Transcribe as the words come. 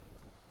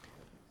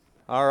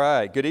All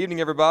right. Good evening,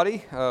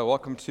 everybody.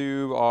 Welcome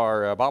to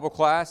our Bible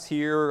class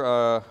here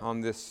on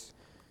this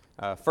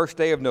first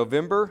day of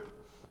November.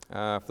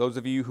 For those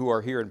of you who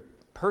are here in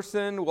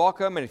person,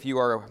 welcome. And if you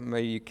are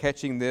maybe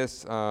catching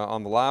this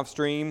on the live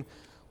stream,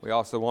 we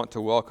also want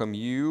to welcome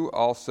you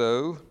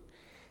also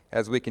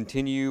as we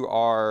continue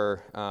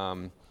our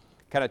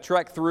kind of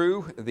trek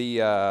through the,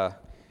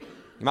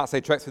 you might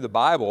say trek through the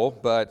Bible,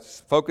 but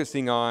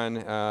focusing on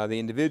the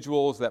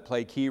individuals that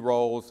play key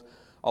roles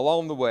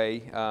along the way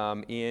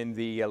in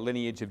the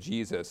lineage of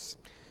Jesus.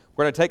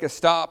 We're going to take a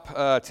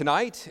stop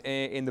tonight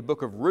in the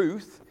book of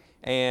Ruth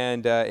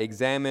and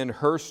examine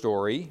her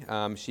story.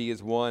 She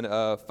is one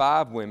of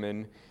 5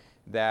 women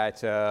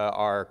that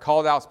are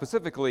called out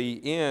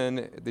specifically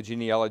in the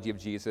genealogy of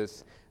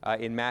Jesus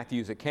in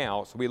Matthew's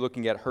account. So we're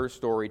looking at her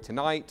story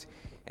tonight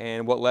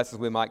and what lessons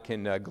we might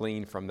can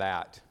glean from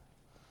that.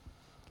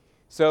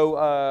 So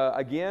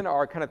again,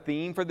 our kind of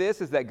theme for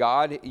this is that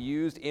God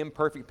used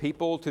imperfect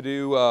people to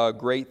do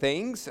great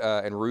things,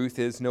 and Ruth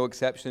is no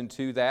exception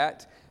to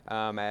that,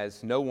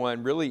 as no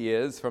one really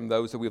is from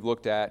those that we've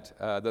looked at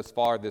thus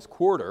far this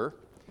quarter.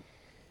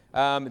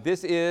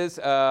 This is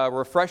a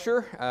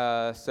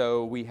refresher.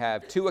 So we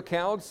have 2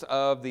 accounts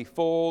of the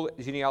full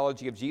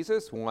genealogy of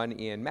Jesus, one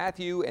in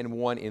Matthew and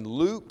one in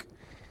Luke.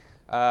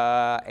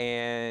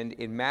 And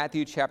in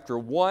Matthew chapter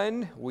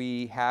 1,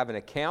 we have an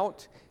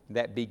account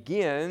that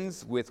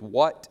begins with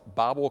what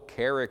Bible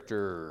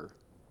character?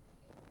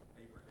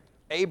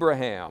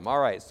 Abraham. All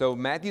right, so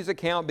Matthew's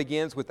account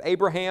begins with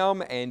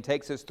Abraham and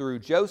takes us through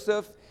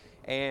Joseph,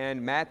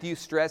 and Matthew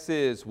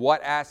stresses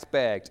what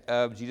aspect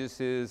of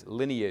Jesus'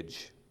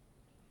 lineage?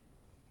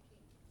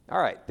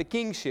 All right, the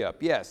kingship.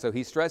 Yes, so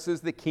he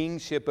stresses the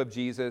kingship of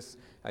Jesus,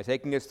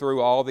 taking us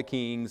through all the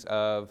kings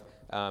of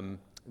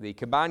the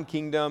combined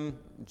kingdom,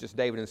 just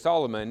David and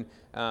Solomon,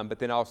 but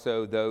then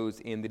also those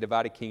in the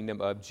divided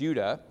kingdom of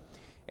Judah.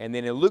 And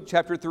then in Luke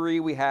chapter 3,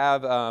 we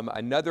have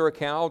another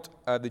account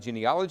of the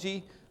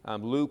genealogy.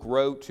 Luke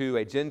wrote to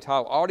a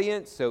Gentile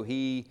audience, so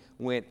he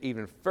went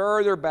even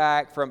further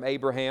back from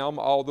Abraham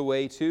all the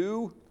way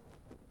to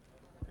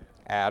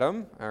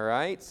Adam. All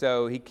right,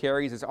 so he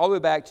carries us all the way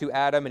back to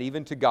Adam and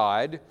even to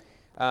God.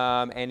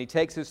 And he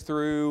takes us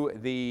through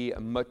the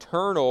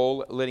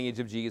maternal lineage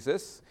of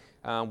Jesus,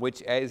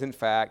 which is in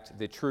fact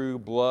the true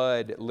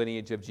blood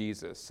lineage of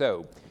Jesus.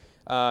 So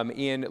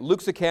in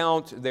Luke's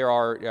account, there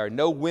are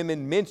no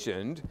women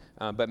mentioned,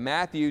 but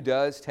Matthew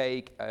does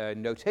take a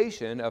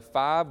notation of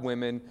 5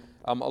 women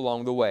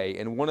along the way.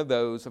 And one of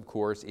those, of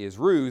course, is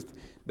Ruth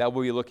that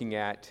we'll be looking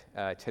at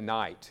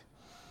tonight.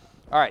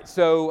 All right,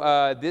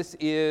 so this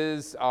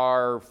is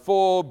our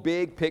full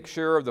big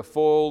picture of the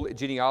full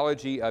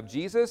genealogy of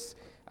Jesus.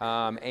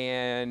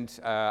 And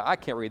I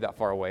can't read that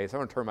far away, so I'm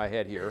going to turn my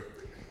head here.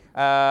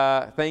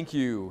 Thank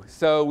you.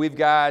 So we've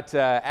got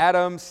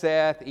Adam,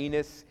 Seth,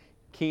 Enos,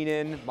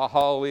 Kenan,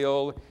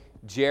 Mahalalel,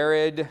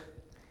 Jared,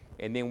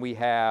 and then we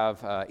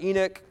have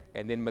Enoch,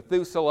 and then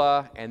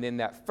Methuselah, and then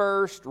that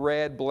first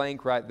red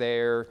blank right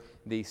there,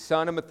 the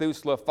son of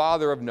Methuselah,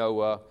 father of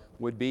Noah,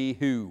 would be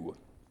who?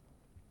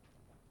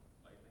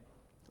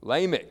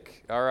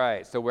 Lamech. All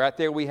right, so right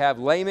there we have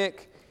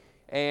Lamech,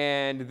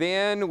 and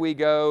then we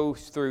go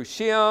through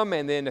Shem,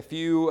 and then a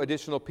few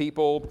additional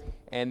people,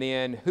 and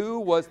then who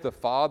was the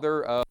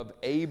father of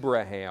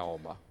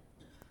Abraham?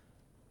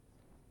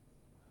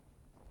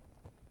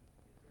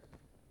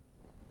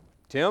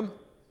 Tim?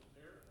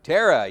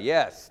 Terah,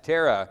 yes,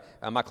 Terah.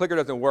 My clicker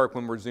doesn't work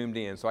when we're zoomed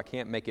in, so I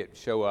can't make it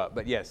show up.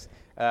 But yes,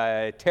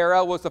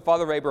 Terah was the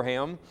father of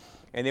Abraham.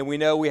 And then we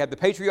know we have the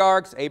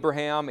patriarchs,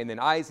 Abraham, and then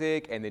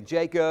Isaac, and then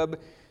Jacob.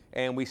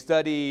 And we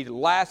studied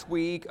last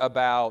week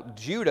about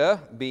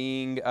Judah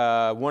being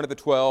one of the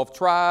 12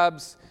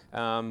 tribes,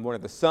 one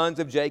of the sons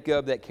of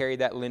Jacob that carried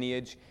that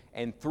lineage.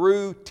 And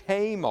through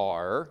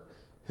Tamar,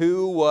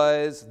 who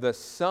was the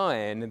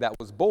son that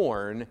was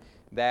born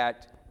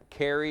that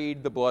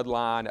carried the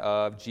bloodline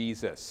of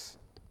Jesus.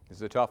 This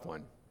is a tough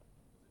one.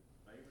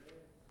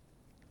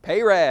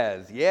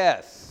 Perez,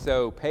 yes.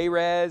 So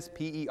Perez,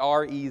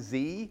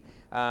 P-E-R-E-Z,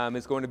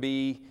 is going to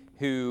be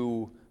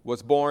who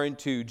was born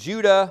to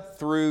Judah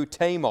through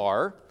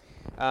Tamar.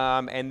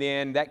 And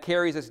then that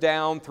carries us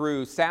down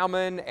through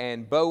Salmon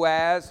and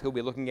Boaz, who we'll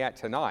be looking at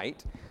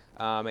tonight.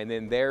 And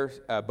then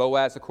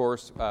Boaz, of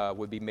course,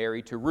 would be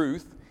married to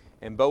Ruth.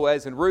 And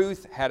Boaz and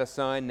Ruth had a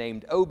son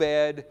named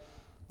Obed.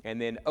 And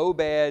then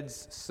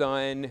Obed's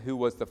son, who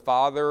was the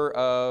father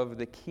of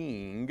the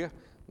king,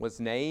 was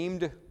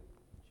named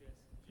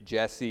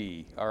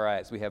Jesse. All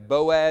right, so we have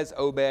Boaz,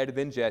 Obed,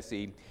 then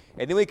Jesse.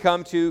 And then we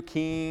come to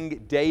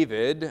King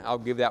David. I'll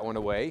give that one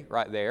away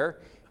right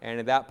there. And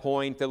at that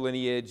point, the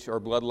lineage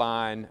or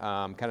bloodline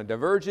kind of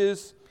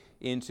diverges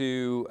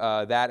into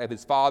that of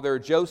his father,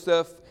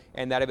 Joseph,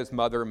 and that of his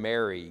mother,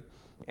 Mary.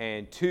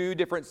 And 2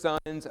 different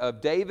sons of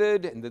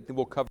David, and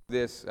we'll cover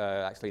this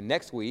actually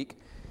next week,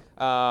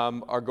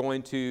 are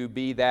going to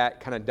be that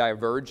kind of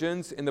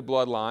divergence in the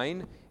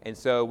bloodline. And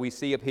so we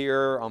see up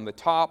here on the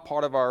top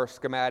part of our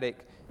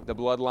schematic the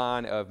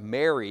bloodline of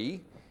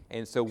Mary.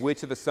 And so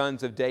which of the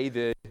sons of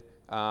David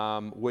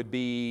would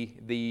be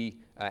the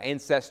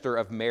ancestor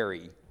of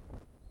Mary?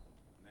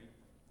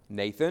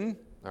 Nathan,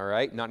 all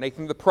right, not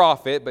Nathan the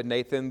prophet, but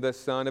Nathan the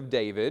son of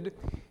David.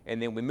 And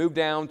then we move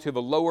down to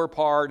the lower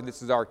part.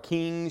 This is our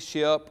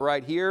kingship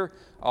right here,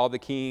 all the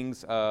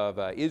kings of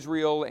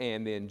Israel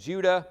and then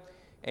Judah.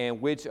 And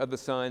which of the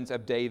sons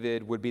of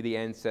David would be the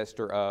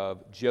ancestor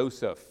of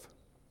Joseph?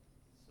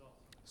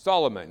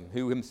 Solomon,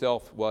 who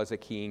himself was a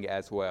king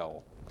as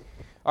well.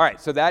 All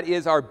right, so that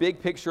is our big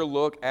picture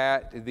look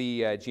at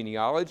the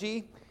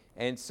genealogy.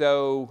 And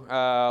so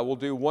we'll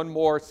do one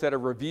more set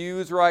of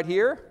reviews right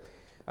here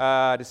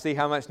to see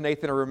how much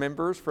Nathan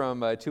remembers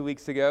from 2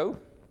 weeks ago.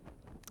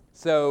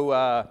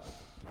 So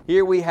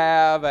here we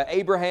have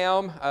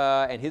Abraham,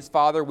 and his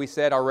father, we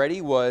said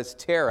already, was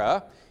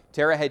Terah.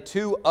 Terah had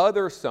 2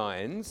 other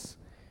sons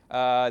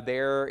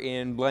there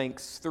in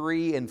blanks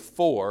 3 and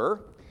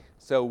 4.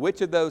 So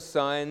which of those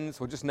sons,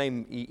 we'll just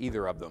name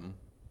either of them.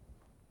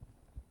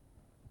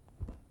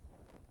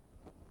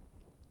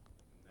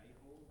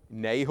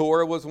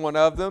 Nahor was one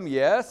of them,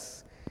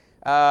 yes.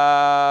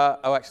 I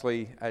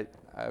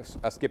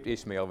skipped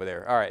Ishmael over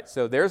there. All right,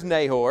 so there's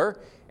Nahor.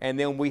 And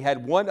then we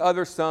had one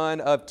other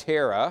son of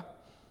Terah.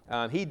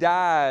 He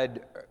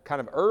died kind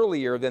of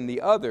earlier than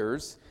the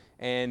others,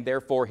 and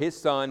therefore his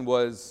son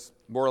was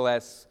more or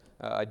less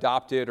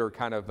adopted or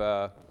kind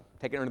of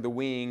taken under the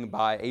wing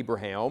by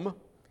Abraham.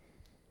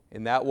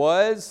 And that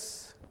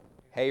was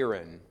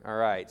Haran. All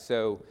right,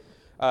 so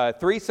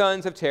 3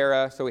 sons of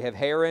Terah. So we have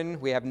Haran,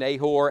 we have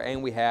Nahor,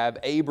 and we have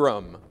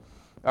Abram.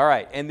 All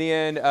right, and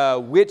then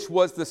which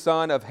was the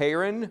son of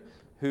Haran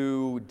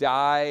who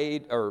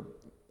died, or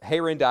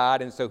Haran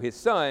died, and so his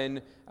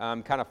son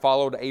kind of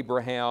followed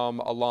Abraham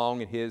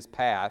along in his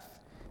path.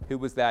 Who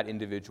was that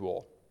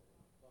individual?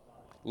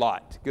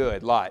 Lot.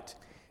 Good, Lot.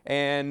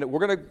 And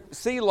we're going to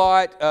see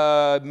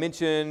Lot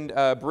mentioned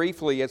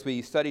briefly as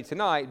we study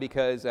tonight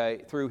because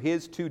through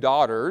his 2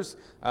 daughters,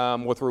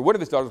 through one of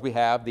his daughters, we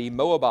have the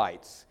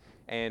Moabites.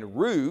 And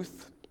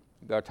Ruth,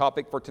 the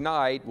topic for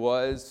tonight,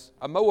 was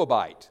a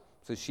Moabite.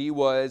 So she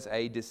was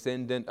a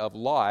descendant of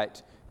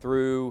Lot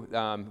through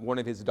one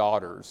of his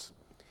daughters.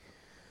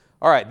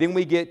 All right, then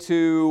we get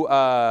to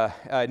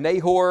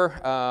Nahor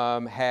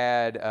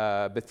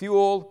had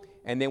Bethuel,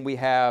 and then we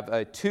have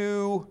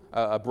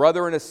a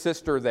brother and a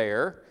sister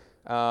there.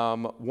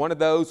 One of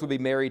those would be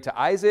married to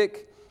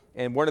Isaac,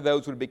 and one of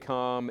those would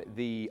become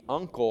the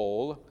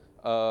uncle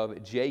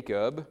of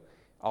Jacob,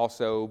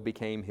 also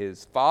became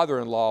his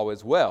father-in-law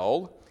as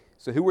well.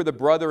 So who were the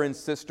brother and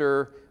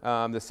sister,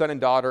 the son and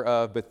daughter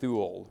of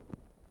Bethuel?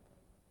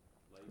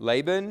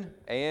 Laban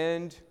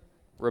and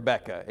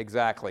Rebekah,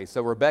 exactly.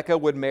 So Rebekah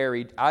would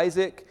marry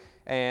Isaac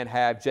and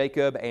have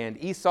Jacob and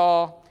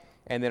Esau.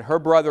 And then her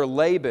brother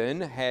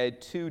Laban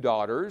had 2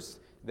 daughters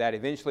that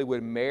eventually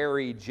would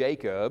marry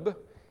Jacob.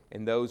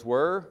 And those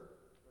were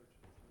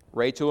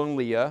Rachel and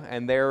Leah.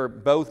 And they're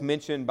both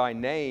mentioned by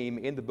name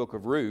in the book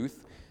of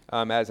Ruth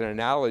as an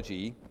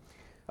analogy.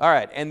 All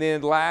right, and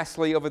then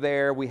lastly over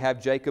there we have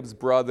Jacob's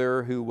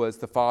brother who was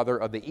the father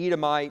of the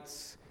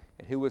Edomites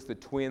and who was the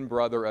twin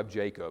brother of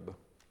Jacob.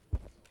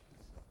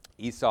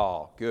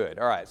 Esau. Good.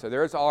 All right, so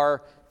there's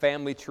our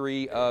family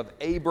tree of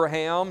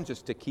Abraham,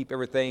 just to keep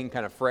everything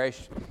kind of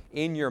fresh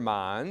in your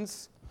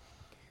minds.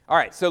 All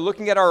right, so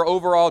looking at our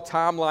overall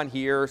timeline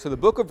here, so the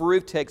book of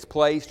Ruth takes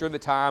place during the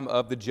time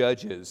of the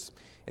Judges.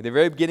 At the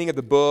very beginning of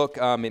the book,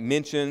 it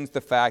mentions the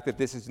fact that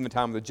this is in the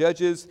time of the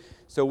Judges.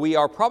 So we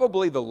are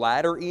probably the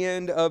latter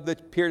end of the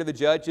period of the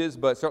Judges,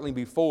 but certainly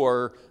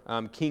before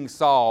King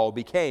Saul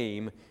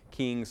became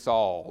King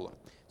Saul.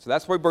 So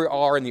that's where we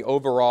are in the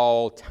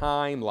overall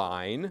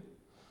timeline.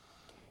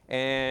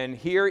 And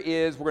here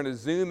is, we're going to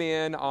zoom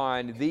in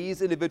on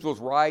these individuals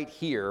right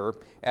here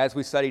as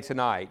we study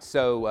tonight.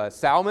 So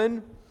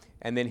Salmon,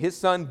 and then his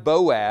son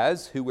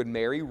Boaz, who would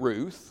marry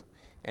Ruth,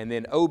 and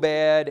then Obed,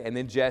 and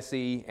then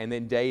Jesse, and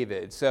then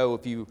David. So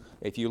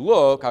if you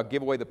look, I'll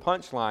give away the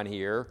punchline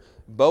here.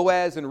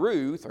 Boaz and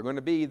Ruth are going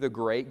to be the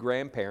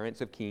great-grandparents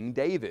of King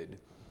David.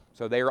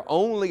 So they are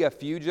only a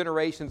few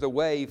generations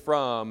away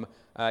from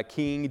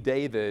King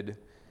David,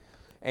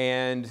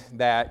 and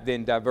that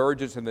then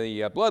diverges in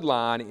the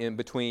bloodline in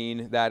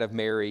between that of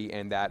Mary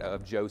and that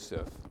of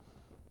Joseph.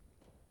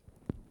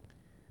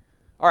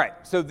 All right,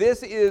 so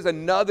this is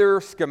another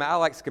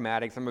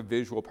schematic. I'm a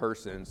visual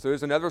person. So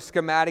there's another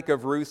schematic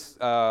of Ruth's,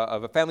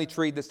 of a family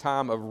tree, this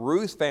time of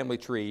Ruth's family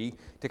tree,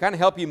 to kind of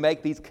help you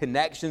make these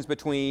connections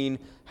between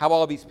how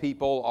all these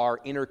people are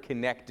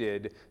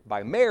interconnected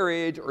by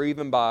marriage or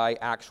even by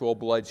actual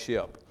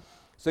bloodship.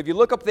 So if you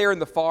look up there in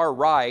the far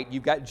right,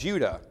 you've got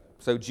Judah.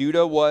 So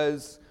Judah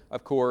was,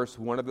 of course,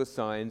 one of the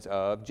sons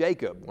of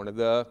Jacob, one of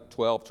the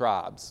 12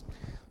 tribes.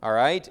 All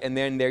right, and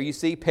then there you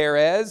see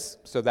Perez.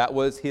 So that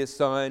was his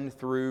son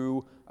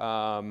through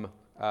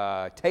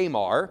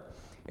Tamar.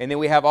 And then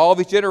we have all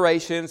these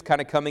generations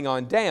kind of coming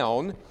on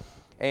down.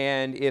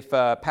 And if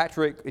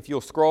Patrick, if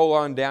you'll scroll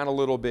on down a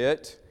little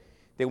bit,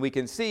 then we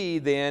can see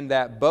then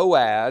that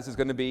Boaz is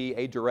going to be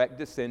a direct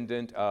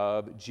descendant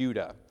of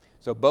Judah.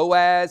 So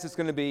Boaz is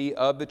going to be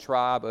of the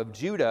tribe of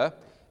Judah.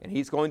 And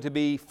he's going to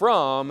be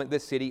from the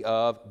city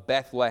of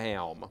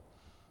Bethlehem,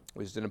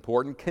 which is an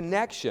important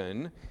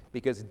connection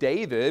because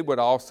David would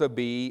also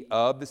be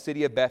of the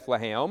city of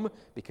Bethlehem,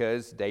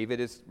 because David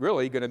is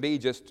really going to be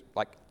just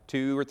like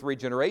 2 or 3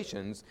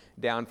 generations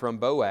down from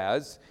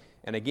Boaz.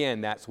 And again,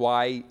 that's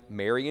why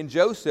Mary and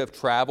Joseph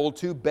traveled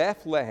to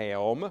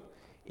Bethlehem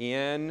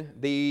in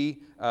the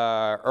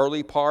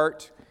early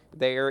part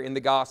there in the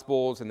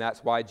Gospels, and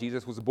that's why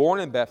Jesus was born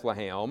in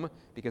Bethlehem,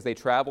 because they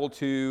traveled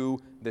to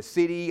the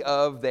city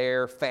of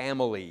their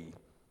family,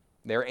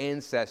 their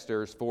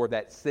ancestors, for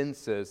that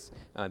census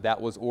that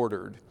was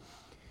ordered.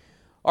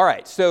 All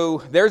right, so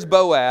there's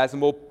Boaz,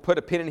 and we'll put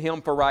a pin in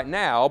him for right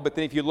now, but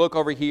then if you look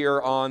over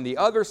here on the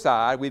other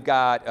side, we've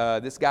got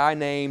this guy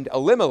named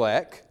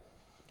Elimelech,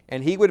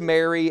 and he would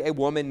marry a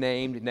woman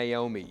named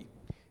Naomi,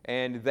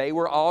 and they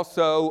were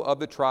also of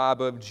the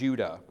tribe of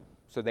Judah.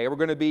 So they were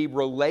going to be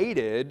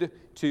related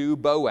to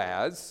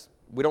Boaz.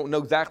 We don't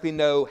exactly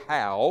know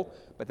how,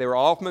 but they were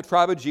all from the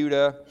tribe of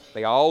Judah.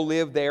 They all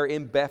lived there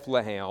in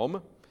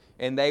Bethlehem,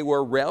 and they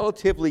were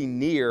relatively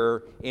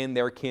near in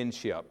their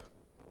kinship.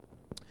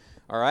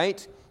 All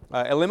right?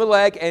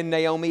 Elimelech and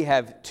Naomi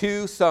have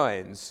 2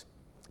 sons,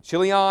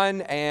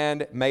 Chilion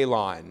and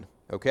Mahlon.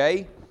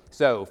 Okay?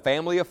 So,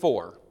 family of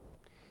 4.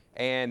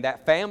 And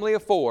that family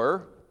of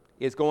 4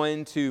 is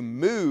going to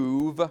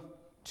move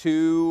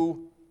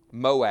to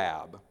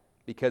Moab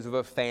because of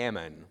a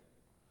famine.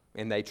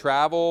 And they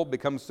travel,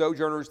 become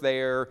sojourners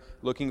there,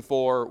 looking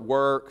for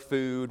work,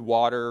 food,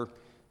 water,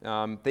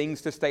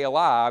 things to stay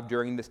alive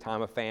during this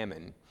time of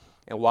famine.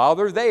 And while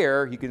they're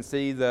there, you can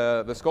see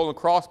the skull and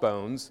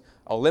crossbones.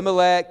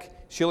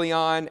 Elimelech,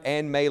 Chilion,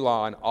 and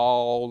Mahlon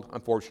all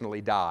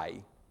unfortunately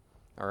die.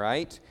 All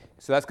right?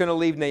 So that's going to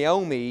leave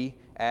Naomi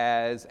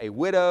as a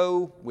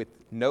widow with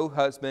no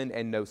husband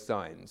and no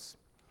sons.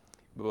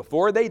 But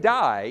before they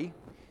die,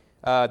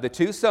 the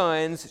 2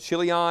 sons,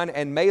 Chilion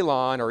and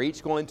Mahlon, are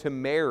each going to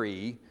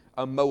marry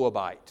a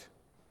Moabite.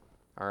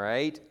 All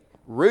right?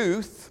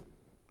 Ruth,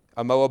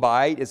 a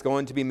Moabite, is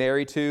going to be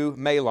married to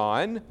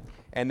Mahlon.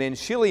 And then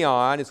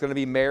Chilion is going to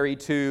be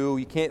married to,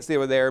 you can't see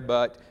over there,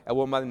 but a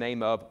woman by the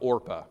name of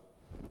Orpah.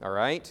 All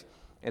right?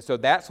 And so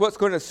that's what's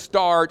going to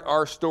start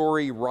our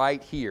story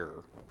right here.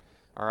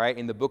 All right?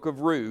 In the book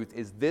of Ruth,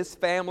 is this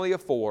family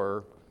of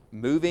 4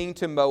 moving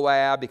to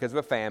Moab because of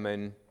a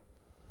famine.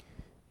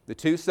 The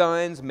 2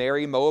 sons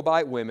marry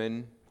Moabite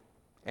women,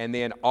 and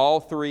then all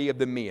 3 of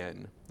the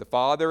men, the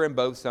father and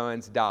both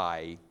sons,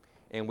 die.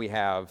 And we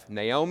have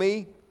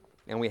Naomi,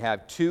 and we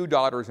have 2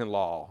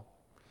 daughters-in-law.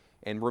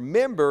 And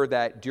remember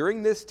that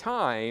during this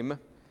time,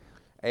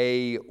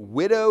 a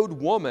widowed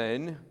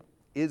woman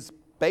is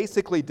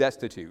basically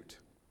destitute.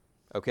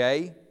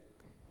 Okay?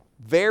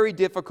 Very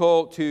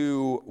difficult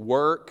to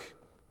work,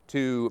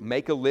 to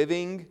make a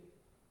living.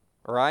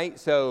 All right?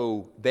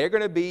 So they're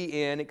going to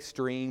be in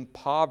extreme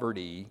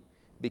poverty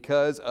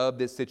because of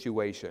this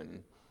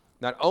situation.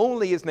 Not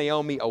only is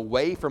Naomi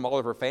away from all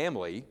of her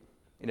family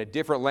in a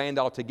different land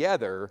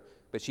altogether,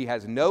 but she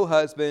has no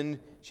husband,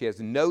 she has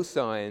no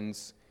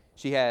sons,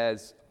 she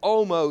has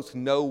almost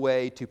no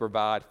way to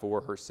provide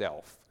for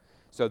herself.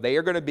 So they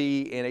are going to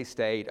be in a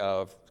state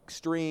of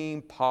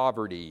extreme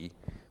poverty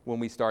when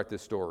we start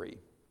this story.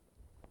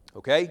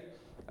 Okay?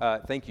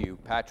 Thank you,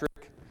 Patrick.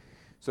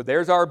 So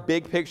there's our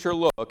big picture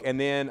look. And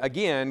then,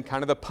 again,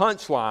 kind of the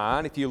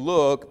punchline, if you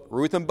look,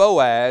 Ruth and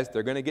Boaz,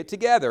 they're going to get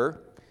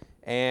together,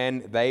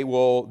 and they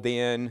will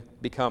then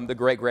become the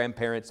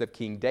great-grandparents of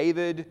King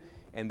David,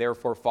 and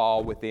therefore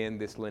fall within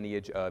this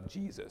lineage of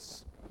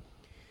Jesus.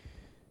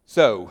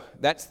 So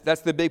that's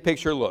the big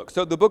picture look.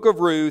 So the book of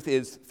Ruth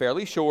is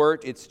fairly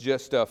short. It's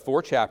just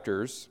 4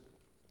 chapters.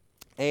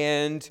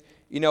 And,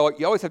 you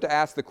always have to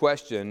ask the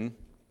question,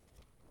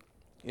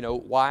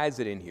 why is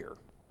it in here?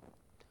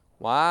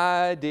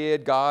 Why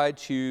did God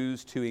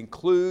choose to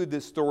include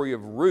this story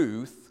of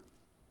Ruth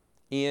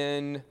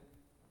in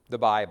the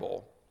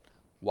Bible?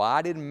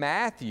 Why did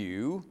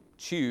Matthew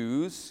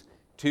choose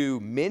to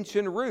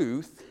mention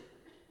Ruth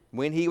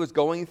when he was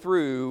going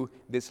through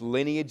this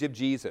lineage of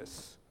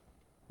Jesus?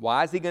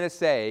 Why is he going to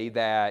say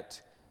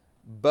that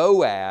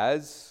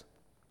Boaz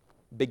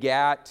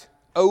begat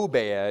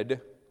Obed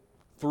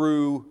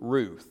through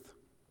Ruth?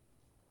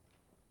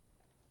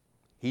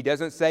 He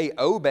doesn't say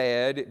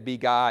Obed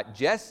begot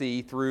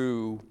Jesse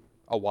through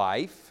a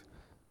wife,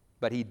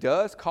 but he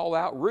does call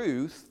out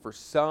Ruth for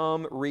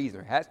some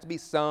reason. There has to be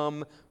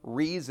some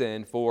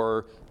reason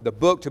for the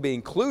book to be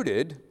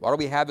included. Why do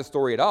we have the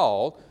story at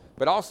all?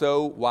 But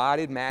also, why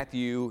did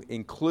Matthew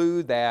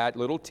include that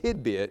little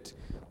tidbit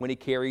when he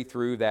carried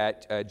through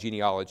that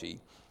genealogy?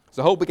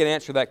 So I hope we can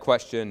answer that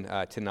question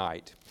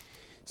tonight.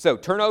 So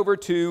turn over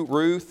to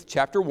Ruth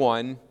chapter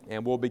 1,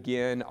 and we'll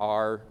begin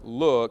our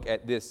look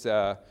at this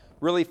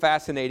really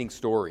fascinating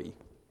story.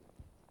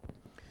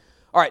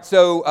 All right,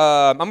 so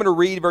I'm going to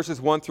read verses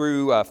 1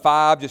 through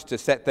 5 just to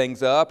set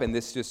things up, and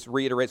this just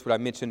reiterates what I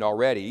mentioned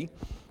already.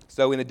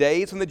 So in the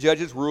days when the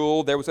judges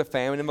ruled, there was a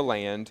famine in the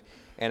land,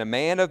 and a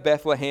man of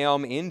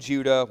Bethlehem in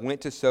Judah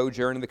went to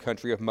sojourn in the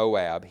country of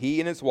Moab,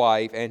 he and his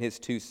wife and his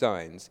 2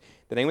 sons.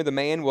 The name of the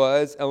man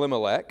was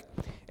Elimelech,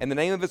 and the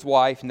name of his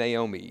wife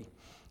Naomi.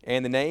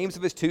 And the names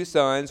of his two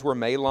sons were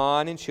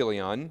Mahlon and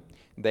Chilion.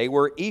 They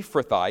were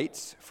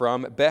Ephrathites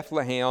from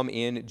Bethlehem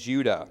in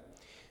Judah.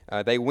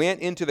 They went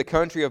into the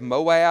country of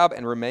Moab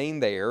and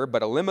remained there,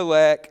 but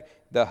Elimelech,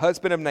 the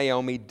husband of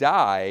Naomi,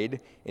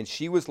 died, and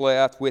she was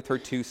left with her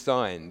two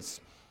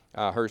sons.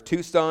 Her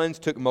two sons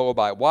took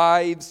Moabite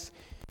wives.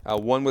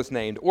 One was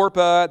named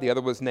Orpah, the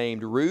other was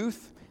named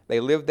Ruth. They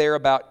lived there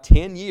about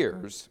 10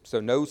 years, so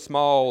no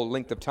small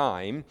length of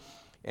time.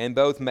 And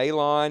both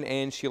Mahlon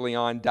and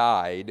Chilion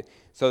died,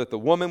 so that the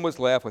woman was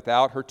left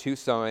without her two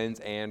sons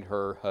and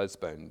her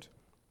husband.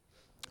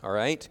 All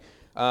right.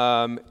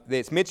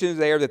 It's mentioned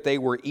there that they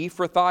were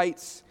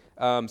Ephrathites.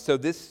 So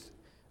this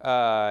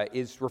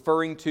is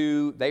referring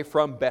to, they're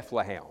from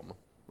Bethlehem.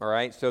 All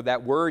right. So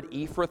that word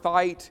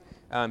Ephrathite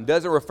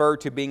doesn't refer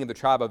to being of the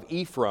tribe of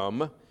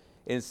Ephraim.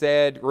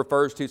 Instead,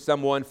 refers to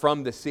someone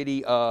from the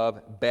city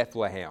of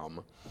Bethlehem.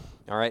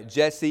 All right.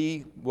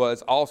 Jesse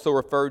was also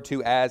referred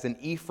to as an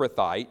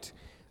Ephrathite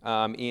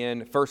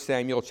in 1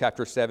 Samuel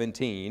chapter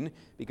 17,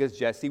 because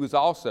Jesse was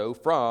also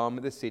from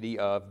the city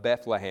of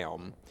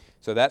Bethlehem.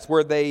 So that's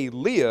where they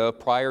lived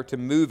prior to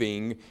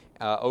moving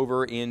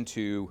over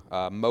into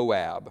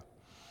Moab.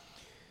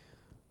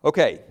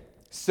 Okay,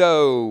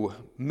 so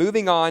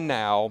moving on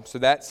now. So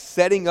that's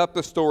setting up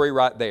the story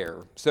right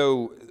there.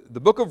 So the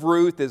book of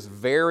Ruth is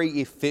very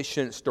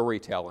efficient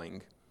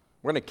storytelling.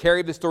 We're going to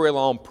carry the story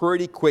along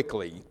pretty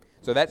quickly.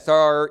 So that's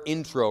our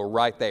intro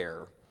right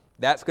there.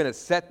 That's going to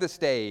set the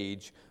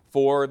stage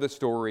for the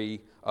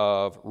story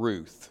of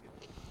Ruth.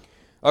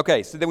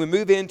 Okay, so then we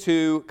move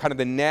into kind of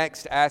the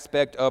next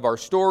aspect of our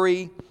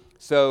story.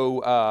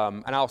 So,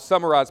 and I'll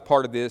summarize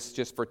part of this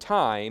just for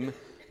time,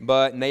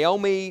 but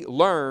Naomi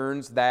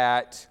learns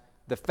that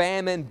the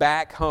famine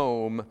back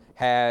home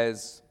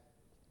has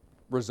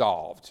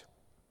resolved.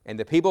 And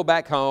the people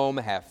back home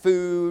have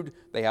food,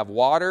 they have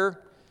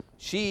water.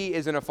 She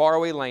is in a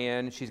faraway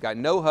land. She's got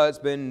no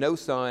husband, no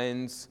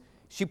sons.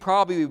 She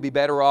probably would be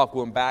better off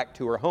going back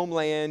to her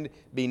homeland,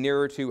 be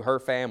nearer to her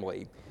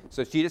family.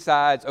 So she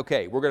decides,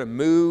 okay, we're going to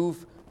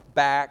move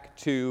back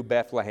to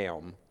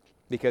Bethlehem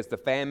because the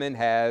famine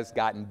has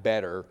gotten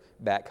better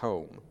back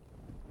home.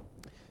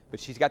 But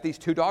she's got these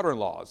two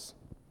daughter-in-laws.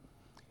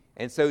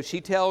 And so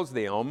she tells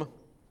them,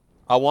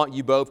 I want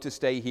you both to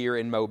stay here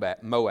in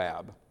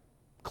Moab,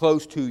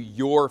 close to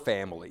your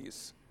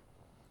families.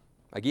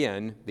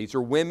 Again, these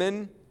are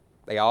women.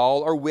 They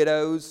all are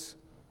widows.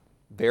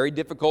 Very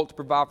difficult to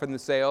provide for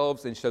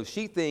themselves. And so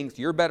she thinks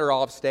you're better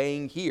off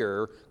staying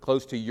here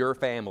close to your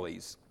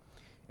families.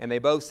 And they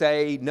both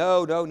say,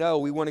 no,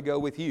 we want to go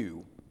with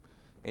you.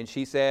 And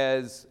she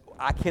says,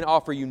 I can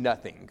offer you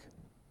nothing.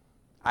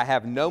 I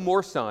have no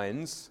more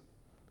sons.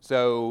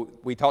 So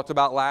we talked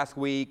about last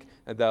week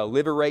the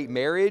liberate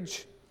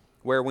marriage,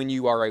 where when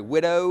you are a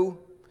widow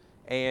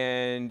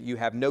and you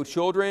have no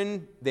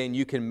children, then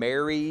you can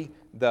marry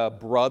the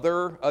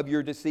brother of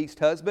your deceased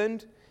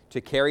husband to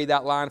carry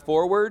that line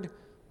forward.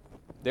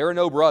 There are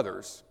no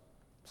brothers.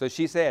 So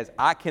she says,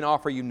 I can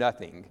offer you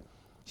nothing.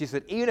 She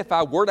said, even if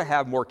I were to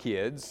have more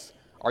kids,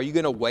 are you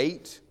going to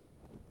wait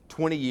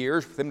 20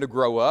 years for them to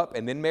grow up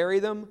and then marry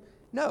them?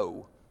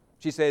 No.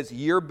 She says,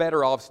 you're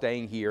better off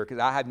staying here because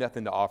I have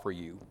nothing to offer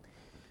you.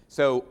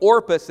 So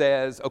Orpah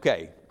says,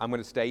 okay, I'm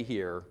going to stay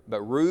here.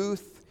 But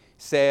Ruth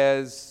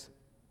says,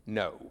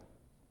 no,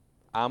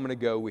 I'm going to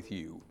go with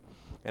you.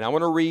 And I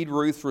want to read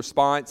Ruth's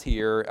response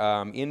here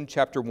in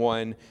chapter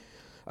 1,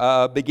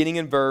 beginning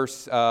in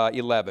verse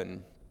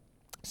 11.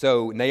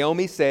 So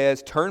Naomi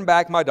says, turn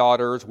back, my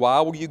daughters. Why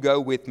will you go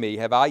with me?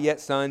 Have I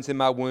yet sons in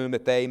my womb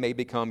that they may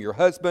become your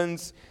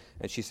husbands?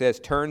 And she says,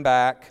 turn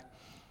back.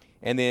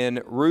 And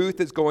then Ruth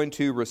is going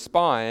to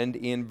respond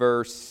in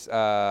verse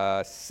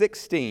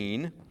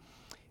 16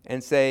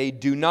 and say,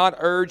 do not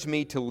urge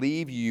me to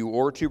leave you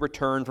or to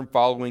return from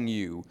following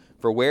you.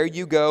 For where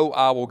you go,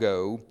 I will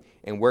go,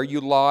 and where you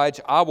lodge,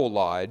 I will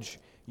lodge.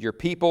 Your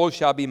people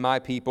shall be my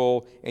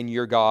people, and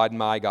your God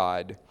my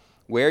God.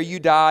 Where you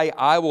die,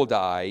 I will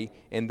die,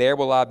 and there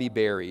will I be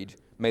buried.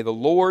 May the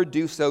Lord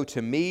do so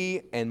to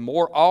me, and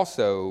more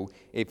also,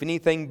 if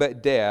anything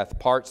but death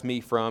parts me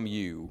from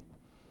you.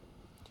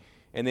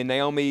 And then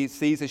Naomi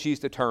sees that she's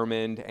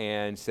determined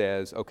and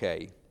says,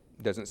 okay,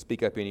 doesn't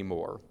speak up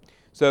anymore.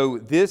 So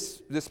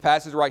this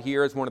passage right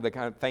here is one of the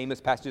kind of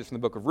famous passages from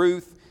the book of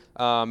Ruth.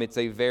 It's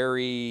a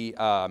very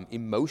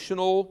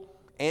emotional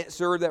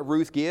answer that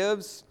Ruth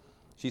gives.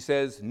 She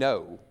says,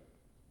 no,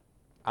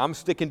 I'm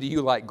sticking to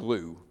you like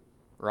glue,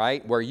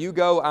 right? Where you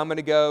go, I'm going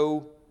to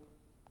go.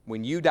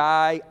 When you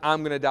die,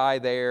 I'm going to die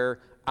there.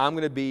 I'm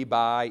going to be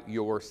by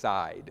your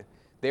side.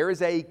 There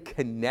is a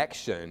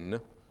connection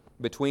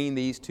between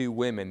these two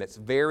women that's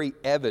very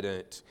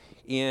evident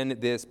in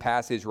this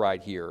passage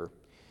right here.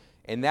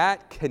 And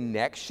that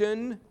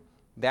connection,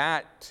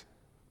 that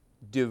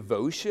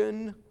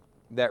devotion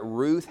that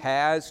Ruth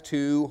has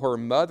to her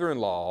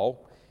mother-in-law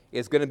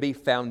is going to be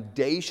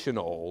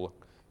foundational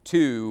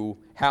to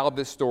how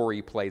this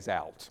story plays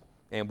out.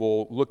 And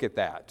we'll look at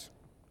that.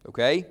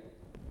 Okay?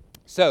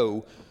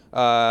 So,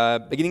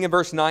 Beginning in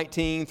verse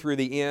 19 through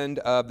the end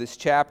of this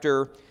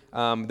chapter,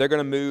 they're going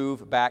to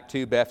move back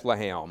to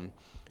Bethlehem.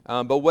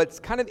 But what's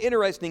kind of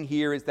interesting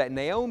here is that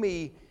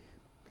Naomi,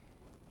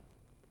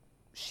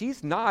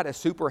 she's not a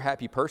super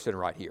happy person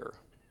right here,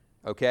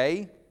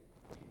 okay?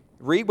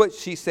 Read what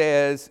she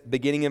says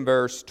beginning in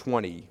verse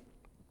 20.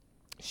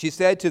 She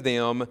said to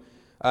them,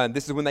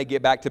 this is when they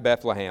get back to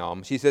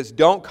Bethlehem, she says,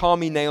 "Don't call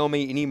me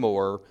Naomi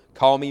anymore,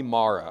 call me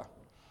Mara.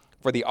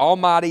 For the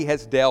Almighty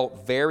has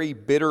dealt very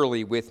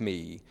bitterly with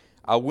me.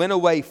 I went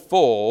away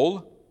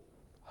full,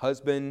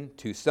 husband,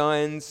 2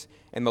 sons,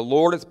 and the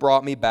Lord has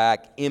brought me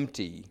back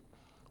empty.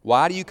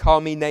 Why do you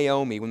call me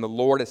Naomi when the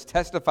Lord has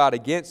testified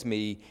against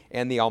me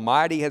and the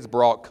Almighty has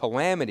brought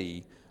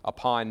calamity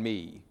upon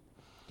me?"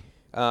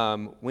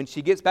 When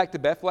she gets back to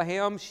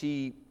Bethlehem,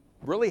 she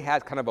really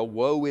has kind of a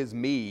woe is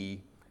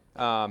me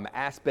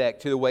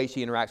aspect to the way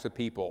she interacts with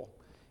people.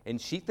 And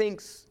she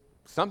thinks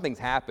something's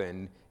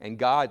happened and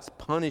God's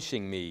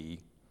punishing me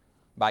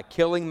by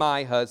killing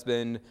my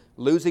husband,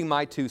 losing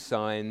my 2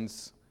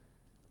 sons.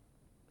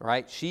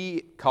 Right?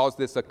 She calls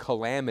this a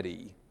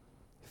calamity.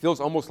 It feels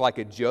almost like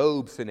a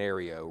Job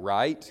scenario,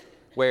 right?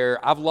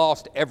 Where I've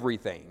lost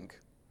everything.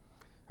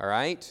 All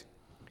right?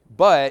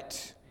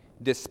 But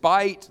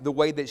despite the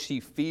way that she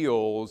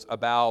feels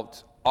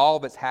about all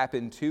that's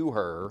happened to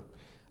her,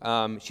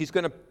 she's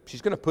going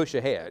to push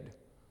ahead.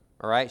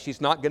 All right?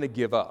 She's not going to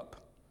give up.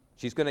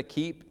 She's going to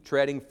keep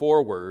treading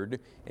forward,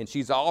 and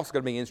she's also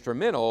going to be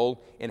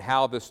instrumental in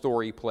how the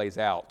story plays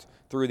out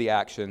through the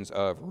actions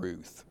of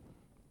Ruth.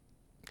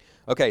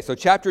 Okay, so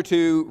chapter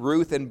 2,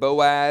 Ruth and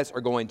Boaz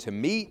are going to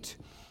meet.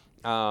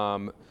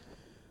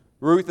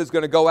 Ruth is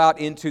going to go out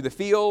into the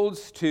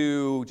fields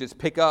to just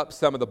pick up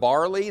some of the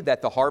barley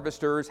that the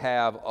harvesters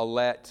have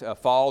let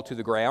fall to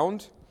the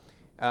ground.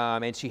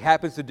 And she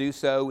happens to do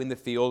so in the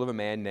field of a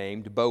man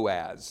named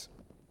Boaz.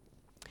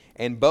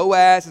 And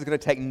Boaz is going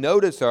to take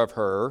notice of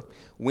her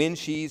when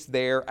she's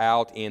there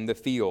out in the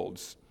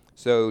fields.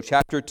 So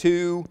chapter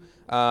 2,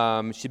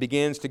 she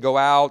begins to go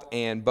out,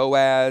 and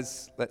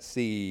Boaz,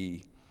 verse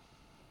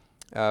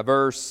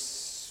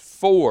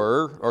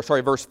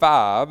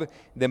 5,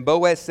 "Then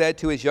Boaz said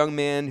to his young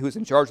men who was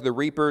in charge of the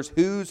reapers,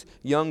 'Whose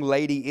young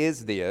lady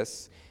is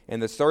this?'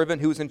 And the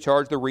servant who was in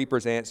charge of the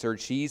reapers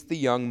answered, 'She's the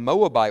young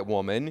Moabite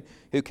woman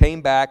who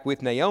came back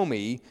with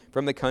Naomi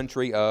from the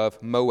country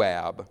of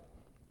Moab.'"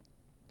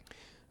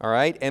 All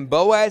right, and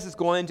Boaz is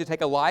going to take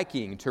a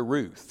liking to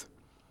Ruth.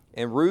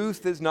 And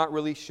Ruth is not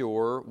really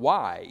sure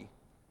why.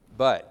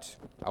 But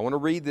I want to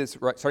read this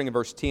starting in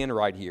verse 10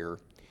 right here.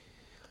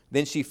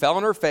 "Then she fell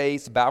on her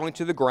face, bowing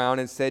to the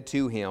ground, and said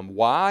to him,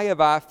 'Why have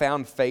I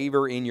found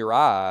favor in your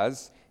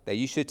eyes, that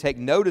you should take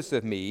notice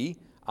of me?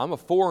 I'm a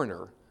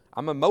foreigner.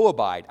 I'm a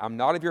Moabite. I'm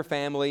not of your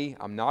family.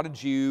 I'm not a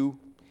Jew.'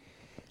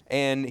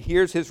 And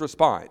here's his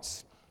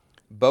response.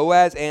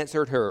 Boaz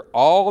answered her,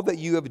 'All that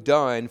you have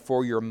done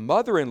for your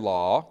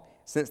mother-in-law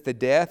since the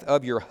death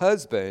of your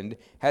husband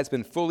has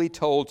been fully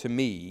told to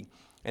me,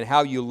 and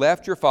how you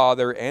left your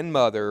father and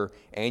mother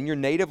and your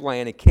native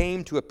land and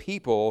came to a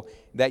people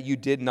that you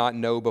did not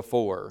know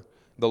before.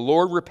 The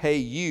Lord repay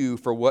you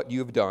for what you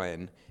have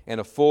done,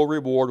 and a full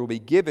reward will be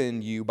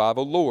given you by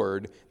the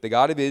Lord, the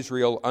God of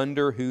Israel,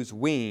 under whose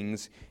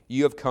wings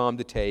you have come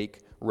to take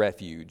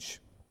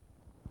refuge.'"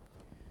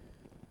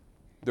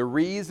 The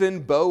reason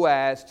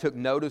Boaz took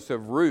notice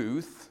of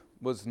Ruth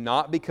was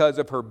not because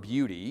of her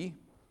beauty,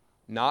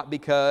 not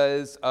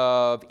because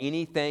of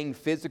anything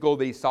physical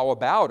that he saw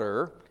about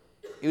her.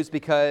 It was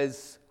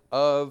because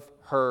of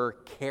her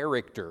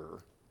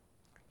character.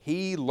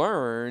 He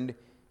learned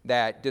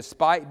that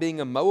despite being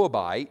a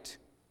Moabite,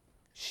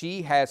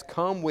 she has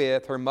come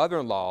with her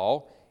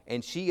mother-in-law,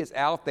 and she is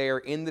out there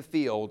in the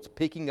fields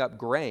picking up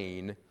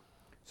grain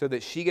so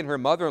that she and her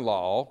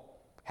mother-in-law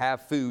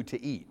have food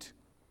to eat,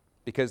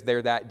 because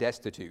they're that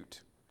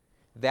destitute.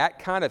 That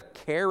kind of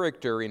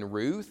character in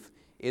Ruth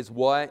is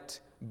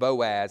what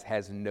Boaz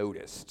has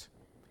noticed.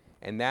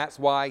 And that's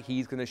why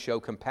he's going to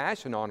show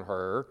compassion on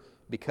her,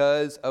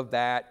 because of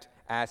that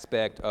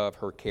aspect of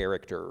her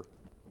character.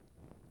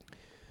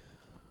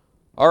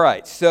 All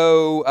right,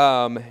 so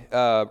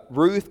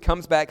Ruth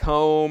comes back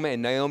home,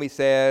 and Naomi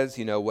says,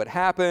 what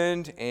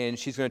happened? And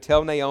she's going to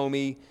tell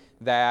Naomi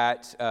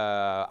that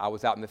I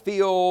was out in the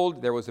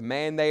field, there was a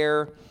man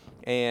there.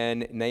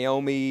 And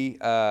Naomi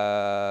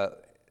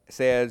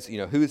says,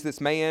 "Who's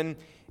this man?"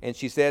 And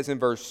she says in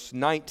verse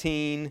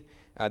 19,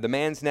 "The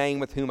man's name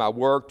with whom I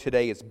work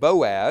today is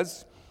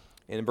Boaz."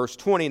 And in verse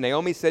 20,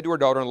 Naomi said to her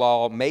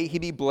daughter-in-law, "May he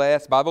be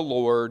blessed by the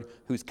Lord,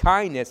 whose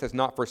kindness has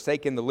not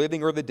forsaken the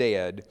living or the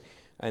dead."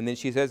 And then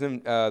she says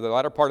in the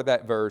latter part of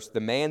that verse, "The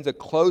man's a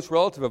close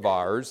relative of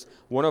ours,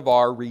 one of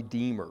our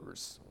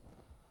redeemers."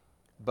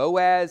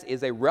 Boaz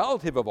is a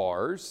relative of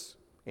ours,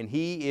 and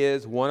he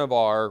is one of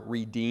our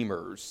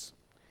redeemers.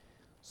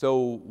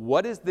 So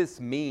what does this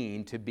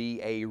mean to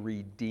be a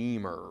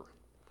redeemer?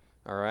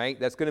 All right,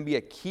 that's going to be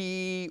a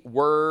key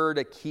word,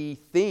 a key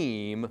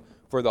theme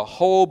for the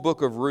whole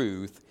book of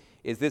Ruth,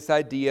 is this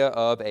idea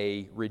of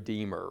a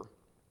redeemer.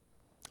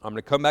 I'm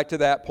going to come back to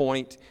that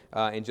point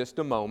in just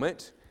a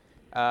moment.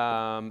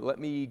 Let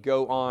me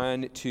go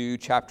on to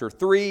chapter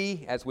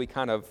 3 as we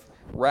kind of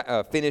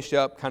finish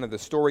up kind of the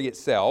story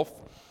itself.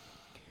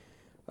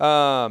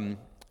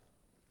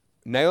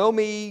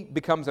 Naomi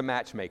becomes a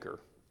matchmaker,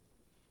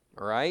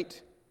 all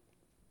right?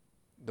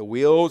 The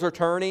wheels are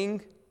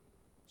turning.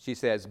 She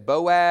says,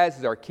 Boaz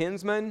is our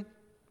kinsman.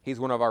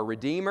 He's one of our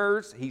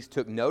redeemers. He's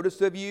took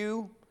notice of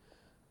you.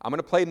 I'm going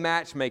to play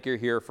matchmaker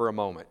here for a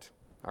moment,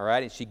 all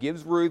right? And she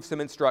gives Ruth some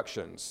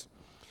instructions,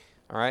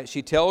 all right?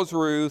 She tells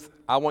Ruth,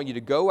 I want you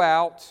to go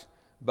out.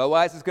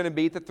 Boaz is going to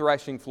be at the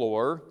threshing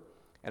floor,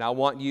 and I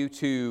want you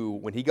to,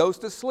 when he goes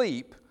to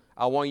sleep,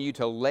 I want you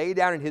to lay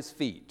down at his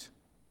feet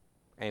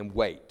and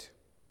wait.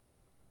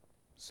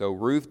 So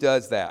Ruth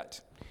does that,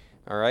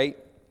 all right?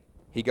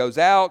 He goes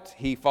out,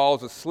 he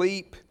falls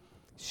asleep,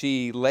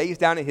 she lays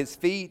down at his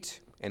feet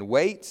and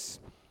waits.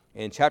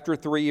 In chapter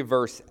 3,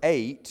 verse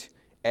 8,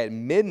 at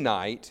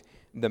midnight,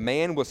 the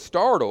man was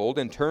startled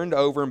and turned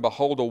over, and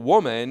behold, a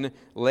woman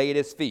lay at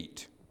his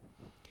feet.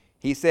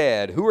 He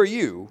said, Who are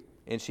you?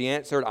 And she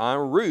answered,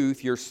 I'm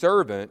Ruth, your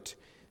servant.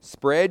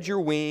 Spread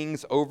your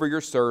wings over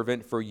your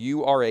servant, for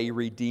you are a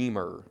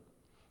redeemer.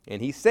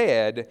 And he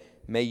said,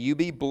 May you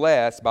be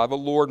blessed by the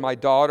Lord, my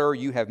daughter.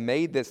 You have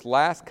made this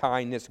last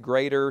kindness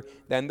greater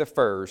than the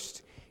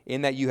first,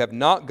 in that you have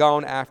not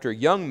gone after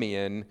young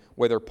men,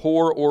 whether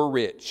poor or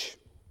rich.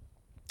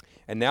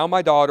 And now,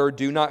 my daughter,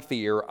 do not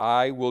fear.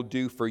 I will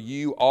do for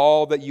you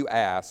all that you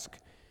ask,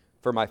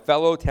 for my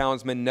fellow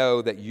townsmen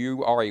know that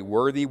you are a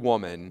worthy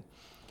woman.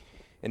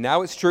 And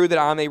now it's true that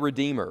I'm a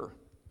redeemer,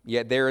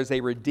 yet there is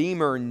a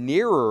redeemer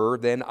nearer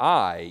than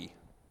I.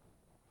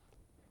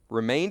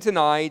 Remain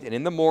tonight, and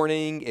in the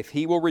morning, if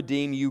he will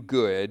redeem you,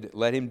 good,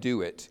 let him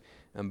do it.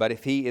 But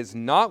if he is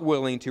not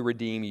willing to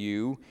redeem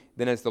you,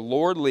 then as the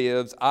Lord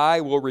lives, I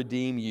will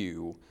redeem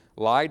you.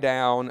 Lie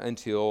down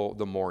until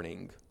the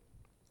morning.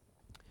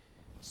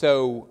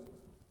 So,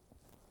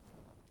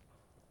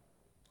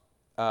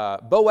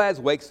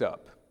 Boaz wakes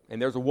up,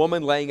 and there's a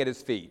woman laying at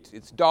his feet.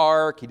 It's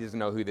dark. He doesn't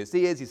know who this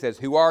is. He says,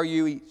 Who are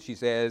you? She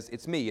says,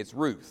 It's me. It's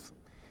Ruth.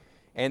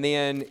 And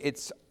then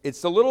it's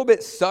a little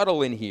bit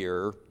subtle in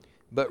here,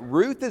 but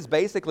Ruth is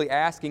basically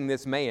asking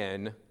this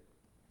man,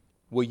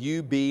 Will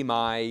you be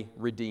my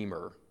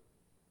redeemer?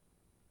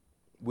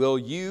 Will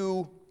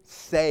you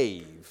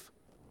save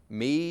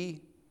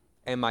me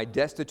and my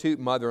destitute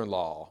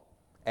mother-in-law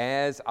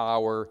as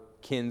our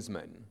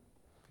kinsman?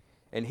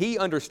 And he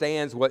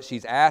understands what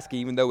she's asking,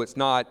 even though it's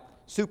not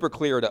super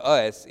clear to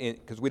us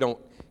because we don't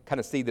kind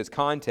of see this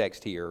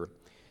context here.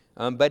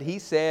 But he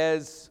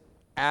says,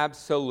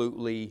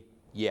 absolutely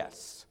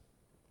yes.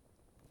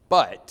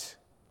 But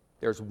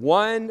there's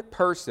one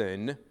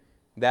person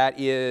that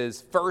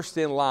is first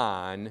in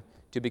line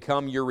to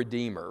become your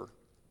redeemer.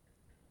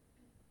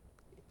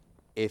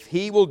 If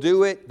he will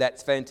do it,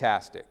 that's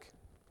fantastic.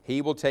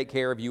 He will take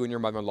care of you and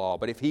your mother-in-law.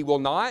 But if he will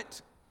not,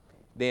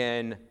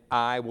 then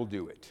I will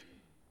do it.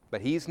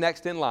 But he's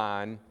next in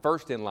line,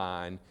 first in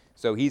line,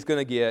 so he's going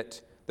to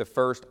get the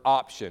first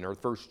option or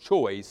first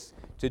choice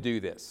to do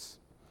this.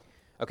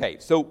 Okay,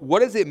 so what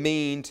does it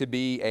mean to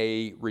be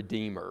a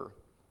redeemer?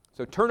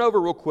 So turn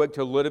over real quick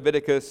to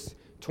Leviticus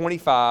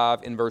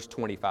 25 and verse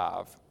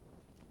 25.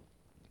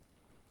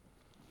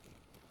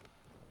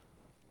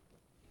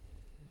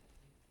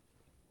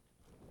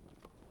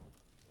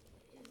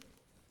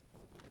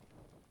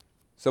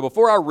 So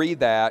before I read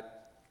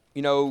that,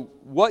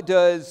 what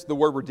does the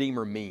word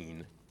redeemer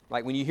mean?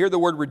 Like when you hear the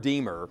word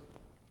redeemer,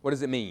 what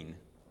does it mean?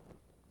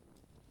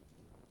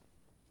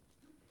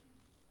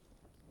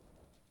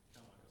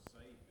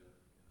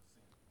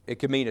 It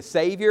could mean a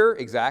savior,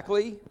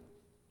 exactly.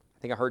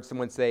 I think I heard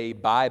someone say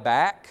buy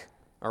back,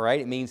 all right?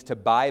 It means to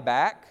buy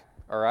back,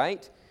 all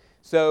right?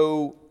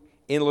 So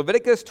in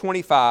Leviticus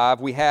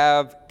 25, we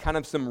have kind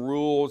of some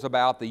rules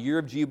about the year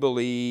of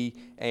Jubilee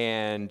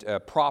and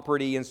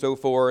property and so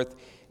forth.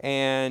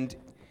 And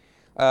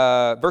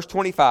verse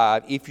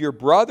 25, if your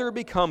brother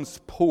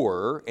becomes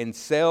poor and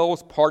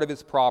sells part of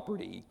his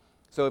property,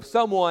 so if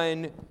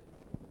someone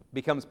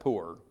becomes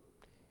poor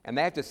and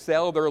they have to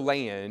sell their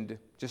land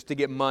just to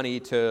get money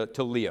to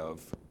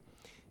live,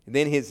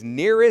 then his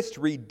nearest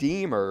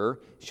redeemer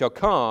shall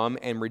come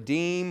and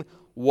redeem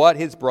what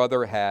his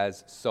brother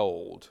has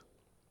sold.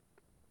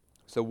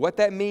 So what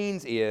that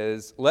means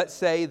is, let's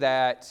say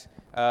that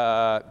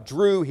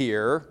Drew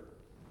here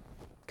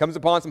comes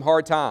upon some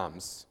hard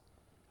times,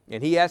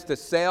 and he has to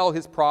sell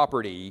his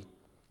property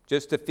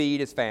just to feed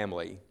his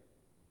family.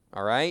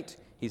 All right?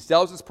 He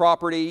sells his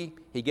property,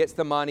 he gets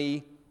the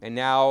money, and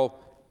now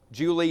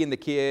Julie and the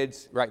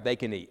kids, right, they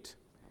can eat.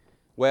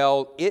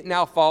 Well, it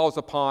now falls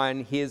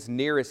upon his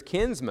nearest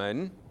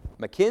kinsman,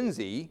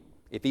 Mackenzie,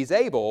 if he's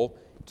able,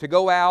 to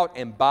go out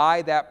and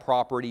buy that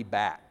property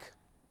back.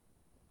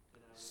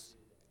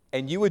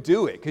 And you would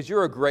do it because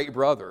you're a great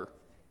brother.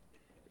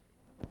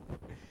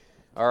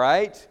 All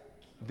right?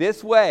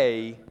 This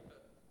way,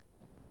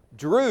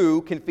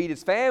 Drew can feed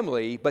his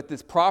family, but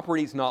this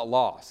property's not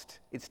lost.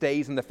 It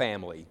stays in the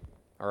family.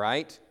 All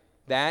right?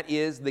 That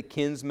is the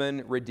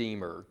kinsman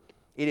redeemer.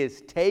 It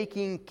is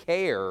taking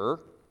care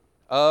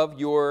of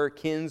your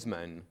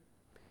kinsman.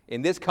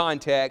 In this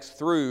context,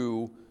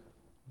 through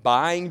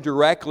buying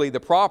directly the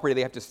property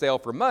they have to sell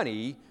for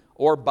money,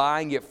 or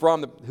buying it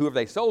from whoever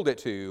they sold it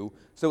to,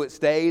 so it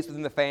stays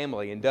within the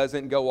family and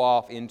doesn't go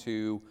off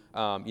into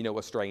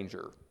a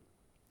stranger.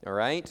 All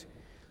right?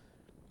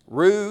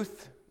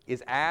 Ruth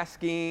is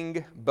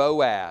asking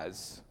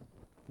Boaz,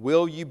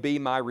 will you be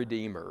my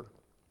redeemer?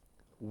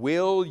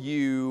 Will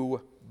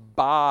you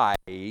buy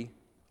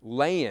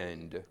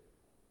land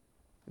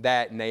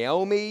that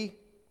Naomi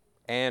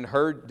and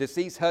her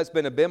deceased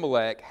husband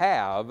Abimelech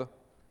have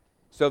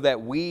so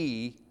that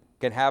we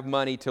can have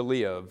money to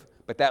live,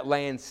 but that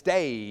land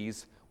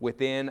stays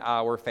within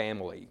our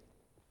family?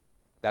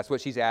 That's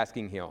what she's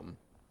asking him.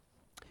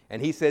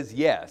 And he says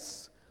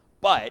yes,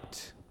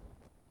 but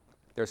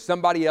there's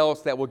somebody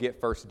else that will get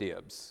first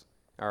dibs.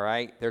 All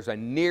right? There's a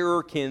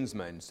nearer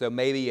kinsman, so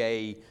maybe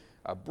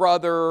a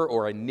brother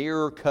or a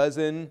nearer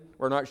cousin.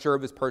 We're not sure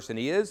who this person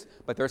is,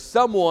 but there's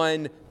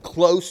someone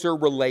closer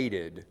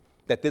related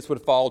that this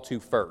would fall to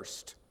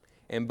first.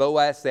 And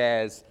Boaz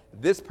says,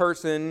 this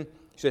person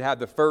should have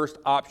the first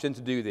option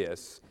to do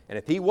this. And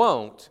if he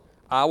won't,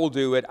 I will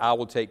do it. I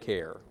will take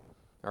care.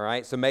 All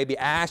right? So maybe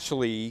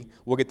Ashley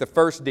will get the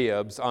first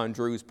dibs on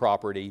Drew's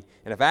property.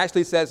 And if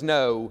Ashley says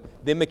no,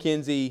 then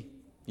Mackenzie,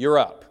 you're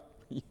up.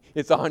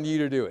 It's on you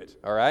to do it.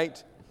 All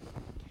right?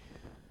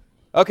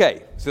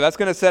 Okay, so that's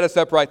going to set us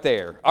up right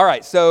there. All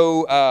right,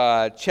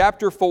 so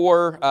chapter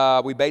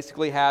 4, we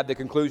basically have the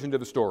conclusion to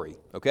the story,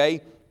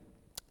 okay?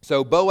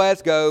 So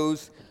Boaz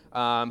goes,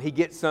 he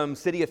gets some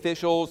city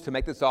officials to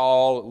make this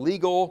all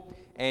legal,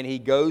 and he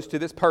goes to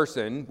this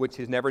person, which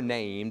is never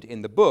named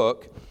in the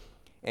book,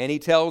 and he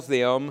tells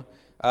them,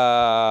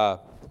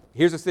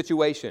 here's the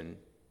situation.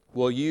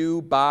 Will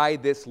you buy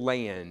this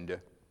land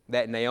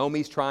that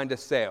Naomi's trying to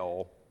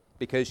sell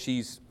because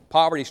she's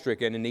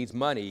poverty-stricken and needs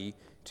money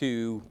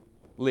to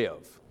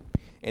live?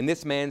 And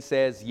this man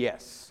says,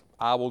 yes,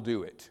 I will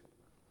do it.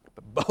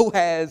 But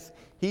Boaz,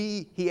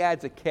 he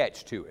adds a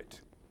catch to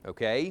it,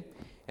 okay?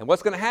 And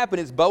what's going to happen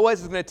is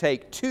Boaz is going to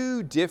take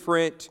two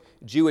different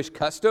Jewish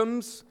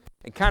customs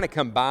and kind of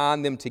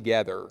combine them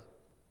together.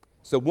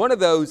 So one of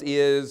those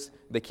is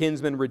the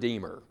kinsman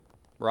redeemer,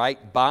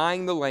 right?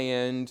 Buying the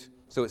land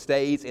so it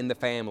stays in the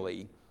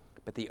family.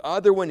 But the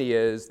other one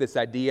is this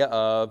idea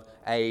of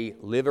a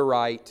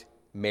Levirate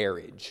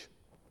marriage.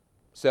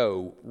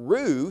 So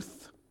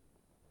Ruth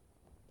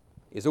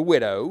is a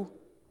widow.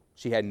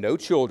 She had no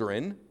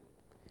children.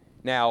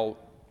 Now,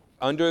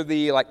 under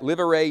the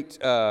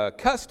Levirate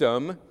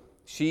custom,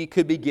 she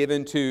could be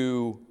given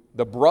to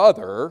the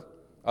brother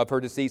of her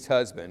deceased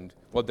husband.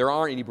 Well, there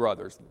aren't any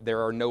brothers.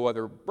 There are no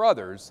other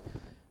brothers.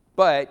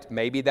 But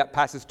maybe that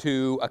passes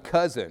to a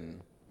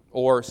cousin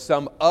or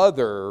some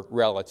other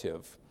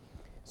relative.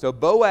 So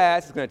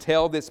Boaz is going to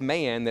tell this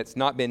man that's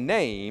not been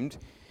named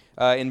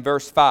in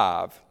verse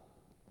 5,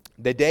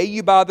 the day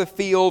you buy the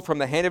field from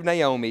the hand of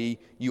Naomi,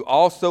 you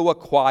also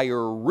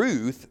acquire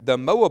Ruth, the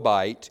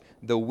Moabite,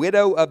 the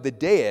widow of the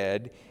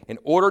dead, in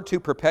order to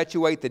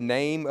perpetuate the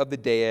name of the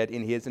dead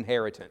in his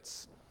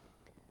inheritance.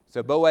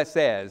 So Boaz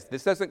says,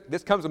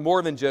 this comes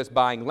more than just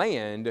buying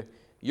land.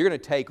 You're going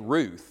to take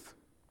Ruth,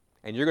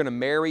 and you're going to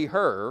marry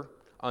her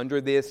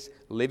under this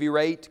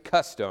Levirate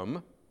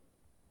custom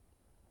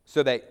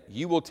so that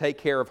you will take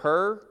care of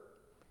her,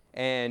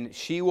 and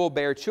she will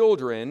bear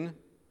children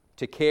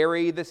to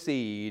carry the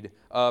seed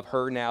of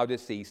her now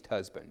deceased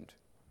husband.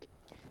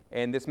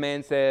 And this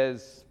man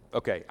says,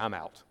 okay, I'm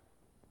out.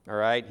 All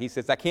right? He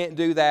says, I can't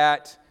do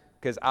that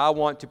because I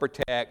want to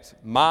protect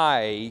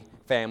my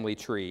family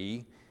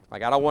tree.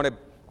 Like, I don't want to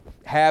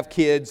have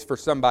kids for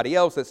somebody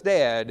else that's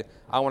dead.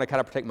 I want to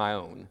kind of protect my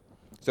own.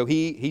 So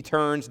he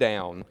turns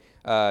down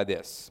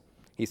this.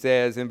 He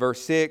says in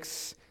verse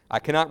 6, I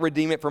cannot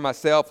redeem it for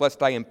myself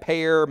lest I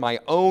impair my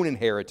own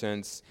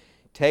inheritance.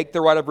 Take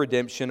the right of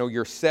redemption or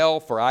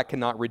yourself, for I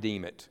cannot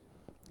redeem it.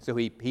 So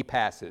he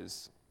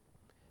passes.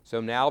 So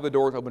now the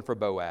door is open for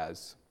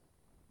Boaz.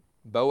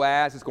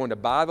 Boaz is going to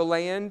buy the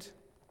land.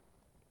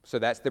 So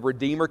that's the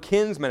redeemer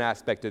kinsman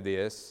aspect of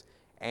this.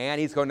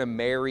 And he's going to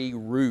marry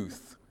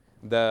Ruth,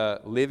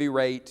 the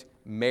Levirate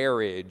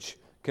marriage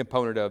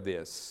component of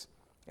this.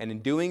 And in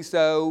doing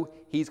so,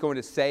 he's going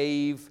to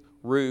save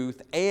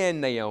Ruth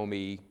and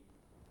Naomi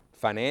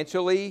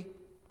financially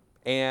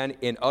and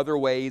in other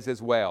ways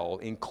as well,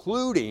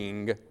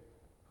 including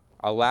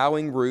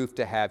allowing Ruth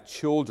to have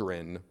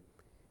children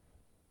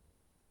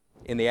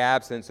in the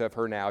absence of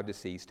her now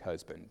deceased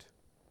husband.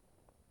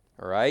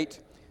 All right?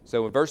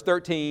 So in verse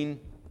 13,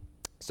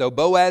 so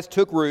Boaz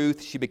took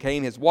Ruth, she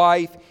became his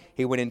wife,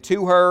 he went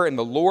into her, and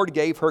the Lord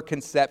gave her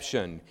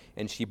conception,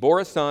 and she bore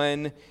a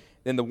son.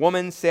 Then the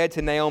woman said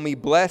to Naomi,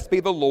 blessed be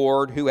the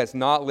Lord, who has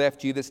not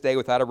left you this day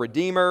without a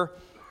redeemer,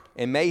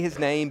 and may his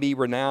name be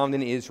renowned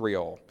in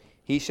Israel.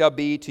 He shall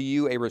be to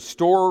you a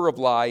restorer of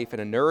life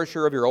and a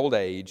nourisher of your old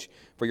age.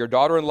 For your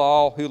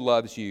daughter-in-law who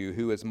loves you,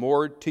 who is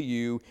more to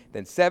you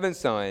than 7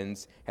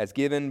 sons, has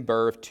given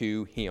birth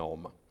to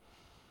him.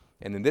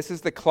 And then this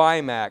is the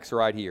climax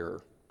right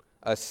here.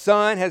 A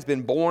son has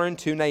been born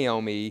to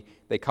Naomi.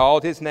 They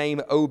called his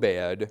name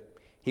Obed.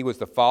 He was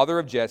the father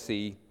of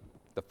Jesse,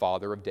 the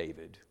father of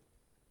David.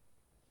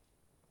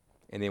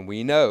 And then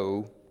we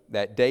know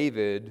that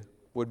David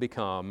would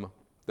become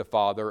the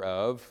father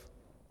of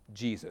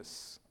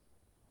Jesus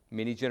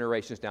many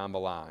generations down the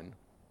line.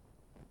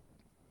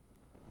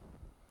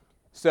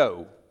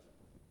 So,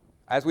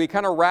 as we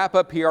kind of wrap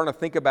up here, I want to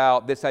think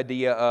about this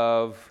idea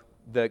of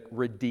the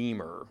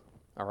Redeemer,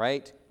 all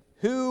right?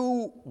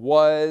 Who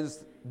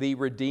was the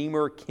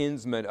Redeemer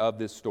kinsman of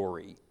this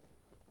story?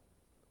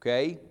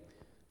 Okay?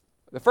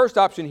 The first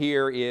option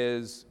here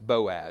is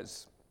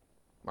Boaz.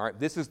 All right,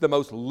 this is the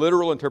most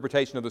literal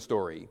interpretation of the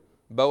story.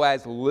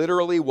 Boaz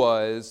literally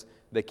was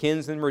the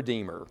kinsman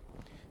redeemer.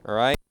 All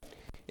right?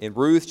 In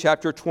Ruth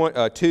chapter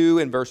 2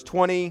 and verse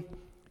 20,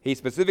 he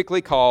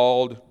specifically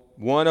called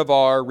one of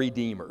our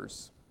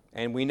redeemers.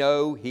 And we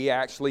know he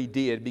actually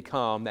did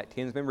become that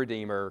kinsman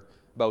redeemer,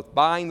 both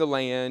buying the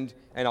land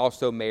and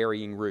also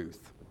marrying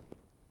Ruth.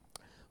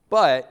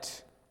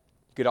 But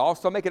you could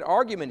also make an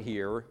argument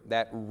here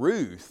that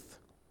Ruth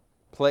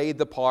played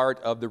the part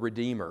of the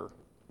redeemer.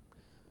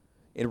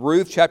 In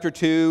Ruth chapter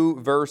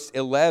 2, verse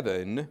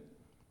 11,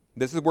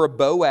 this is where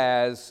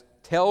Boaz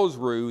tells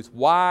Ruth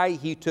why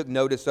he took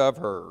notice of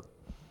her.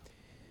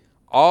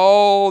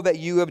 All that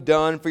you have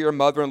done for your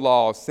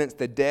mother-in-law since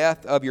the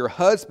death of your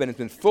husband has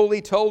been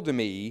fully told to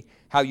me,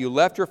 how you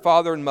left your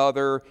father and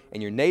mother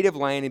and your native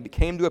land and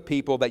became to a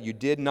people that you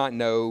did not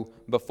know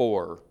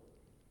before.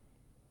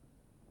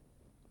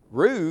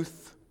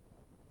 Ruth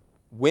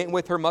went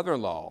with her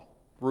mother-in-law.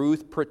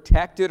 Ruth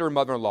protected her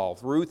mother-in-law.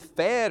 Ruth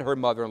fed her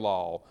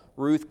mother-in-law.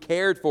 Ruth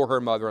cared for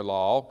her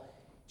mother-in-law.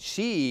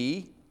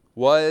 She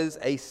was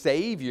a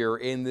savior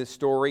in this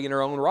story in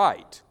her own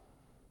right,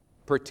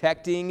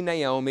 protecting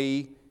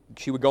Naomi.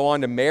 She would go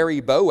on to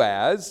marry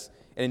Boaz,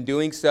 and in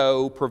doing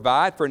so,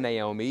 provide for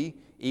Naomi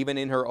even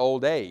in her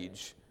old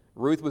age.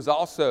 Ruth was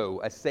also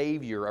a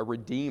savior, a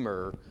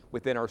redeemer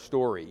within our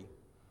story.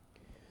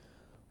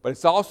 But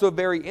it's also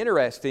very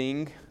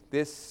interesting,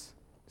 this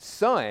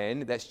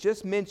son that's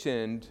just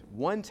mentioned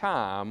one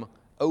time,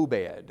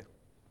 Obed.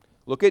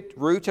 Look at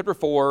Ruth chapter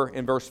 4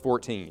 and verse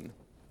 14.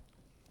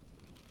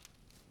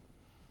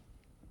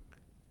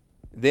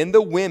 Then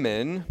the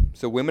women,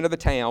 so women of the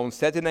town,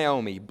 said to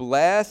Naomi,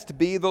 "Blessed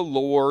be the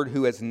Lord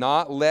who has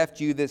not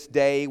left you this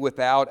day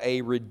without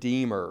a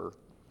redeemer."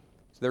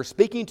 So they're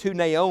speaking to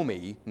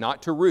Naomi,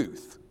 not to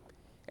Ruth.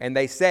 And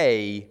they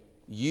say,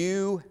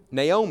 "You,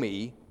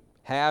 Naomi,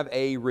 have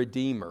a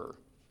redeemer."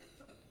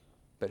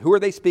 But who are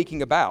they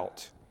speaking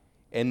about?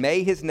 "And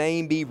may his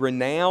name be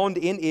renowned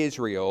in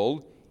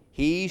Israel.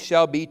 He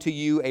shall be to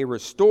you a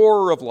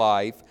restorer of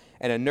life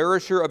and a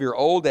nourisher of your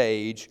old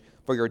age.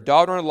 For your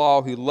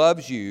daughter-in-law who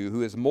loves you,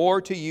 who is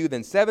more to you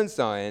than 7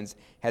 sons,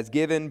 has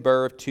given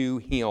birth to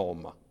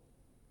him."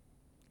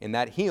 And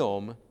that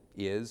him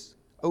is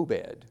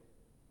Obed.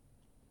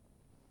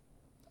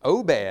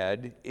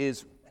 Obed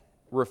is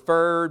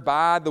referred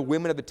by the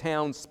women of the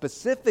town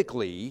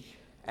specifically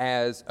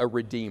as a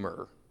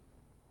redeemer.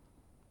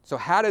 So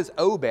how does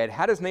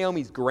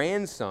Naomi's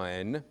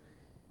grandson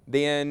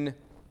then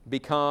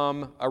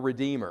become a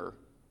redeemer?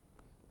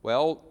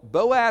 Well,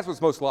 Boaz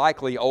was most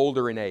likely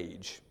older in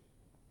age.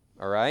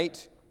 All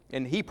right?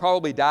 And he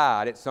probably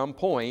died at some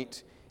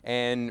point,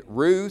 and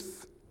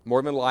Ruth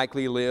more than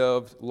likely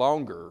lived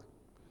longer.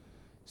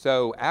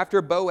 So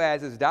after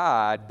Boaz has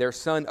died, their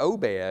son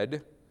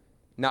Obed,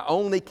 not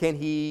only can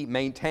he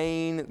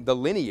maintain the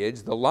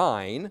lineage, the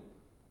line,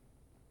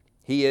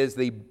 he is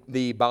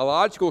the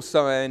biological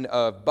son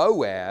of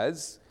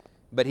Boaz,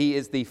 but he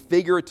is the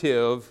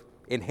figurative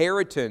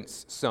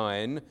inheritance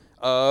son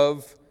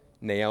of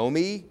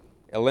Naomi,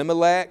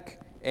 Elimelech,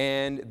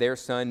 and their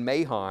son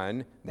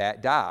Mahlon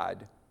that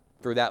died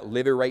through that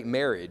levirate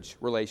marriage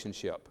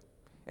relationship.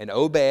 And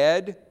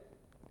Obed,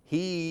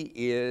 he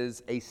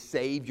is a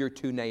savior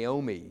to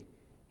Naomi.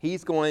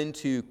 He's going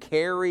to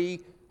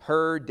carry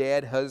her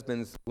dead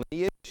husband's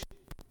lineage.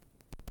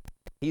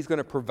 He's going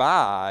to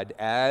provide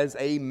as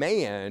a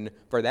man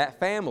for that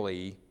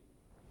family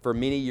for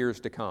many years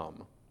to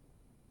come.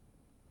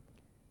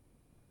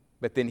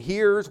 But then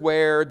here's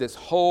where this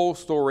whole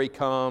story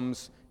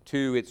comes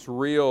to its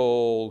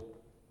real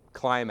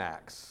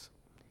climax.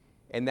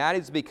 And that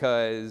is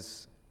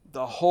because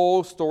the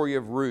whole story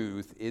of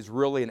Ruth is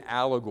really an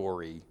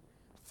allegory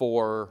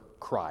for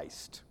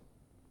Christ.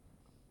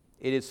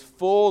 It is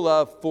full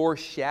of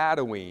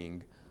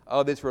foreshadowing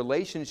of this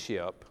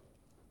relationship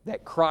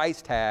that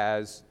Christ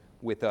has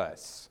with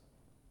us.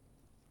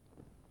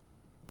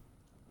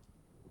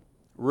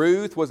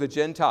 Ruth was a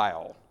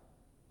Gentile.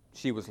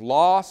 She was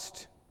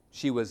lost.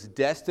 She was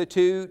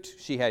destitute.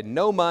 She had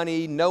no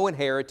money, no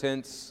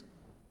inheritance.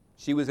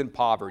 She was in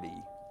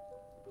poverty.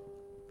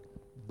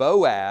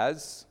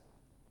 Boaz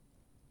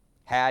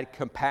had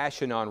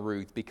compassion on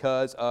Ruth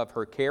because of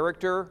her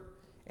character,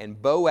 and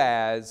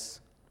Boaz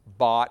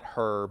bought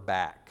her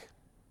back.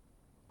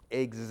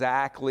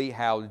 Exactly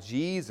how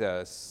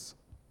Jesus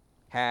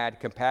had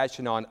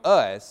compassion on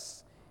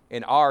us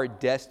in our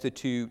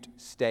destitute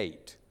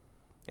state.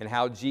 and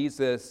how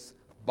Jesus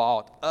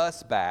bought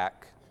us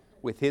back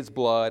with his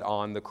blood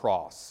on the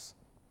cross.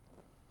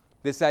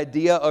 This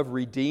idea of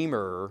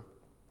redeemer,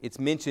 it's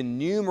mentioned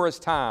numerous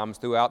times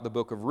throughout the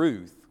book of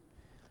Ruth.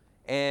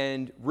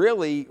 And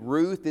really,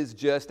 Ruth is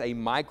just a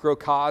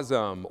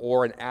microcosm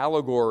or an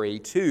allegory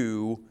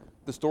to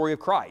the story of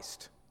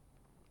Christ.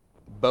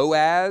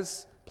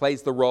 Boaz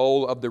plays the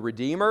role of the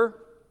redeemer,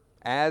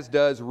 as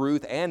does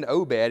Ruth and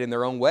Obed in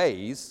their own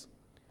ways,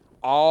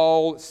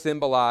 all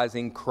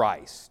symbolizing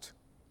Christ.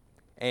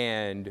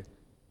 And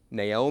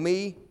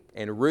Naomi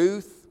and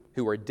Ruth,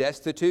 who are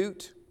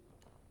destitute,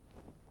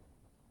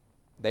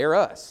 they're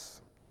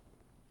us.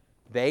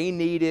 They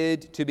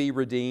needed to be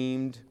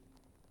redeemed,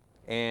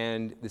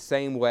 and the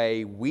same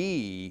way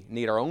we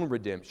need our own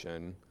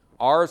redemption.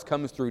 Ours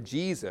comes through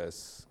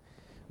Jesus,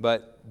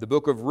 but the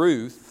book of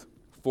Ruth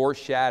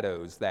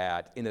foreshadows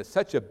that in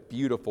such a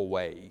beautiful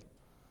way.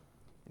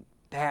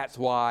 That's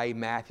why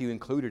Matthew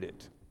included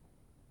it.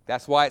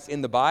 That's why it's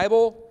in the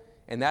Bible,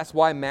 and that's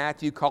why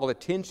Matthew called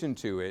attention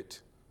to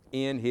it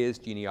in his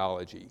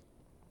genealogy.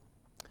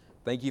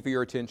 Thank you for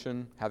your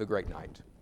attention. Have a great night.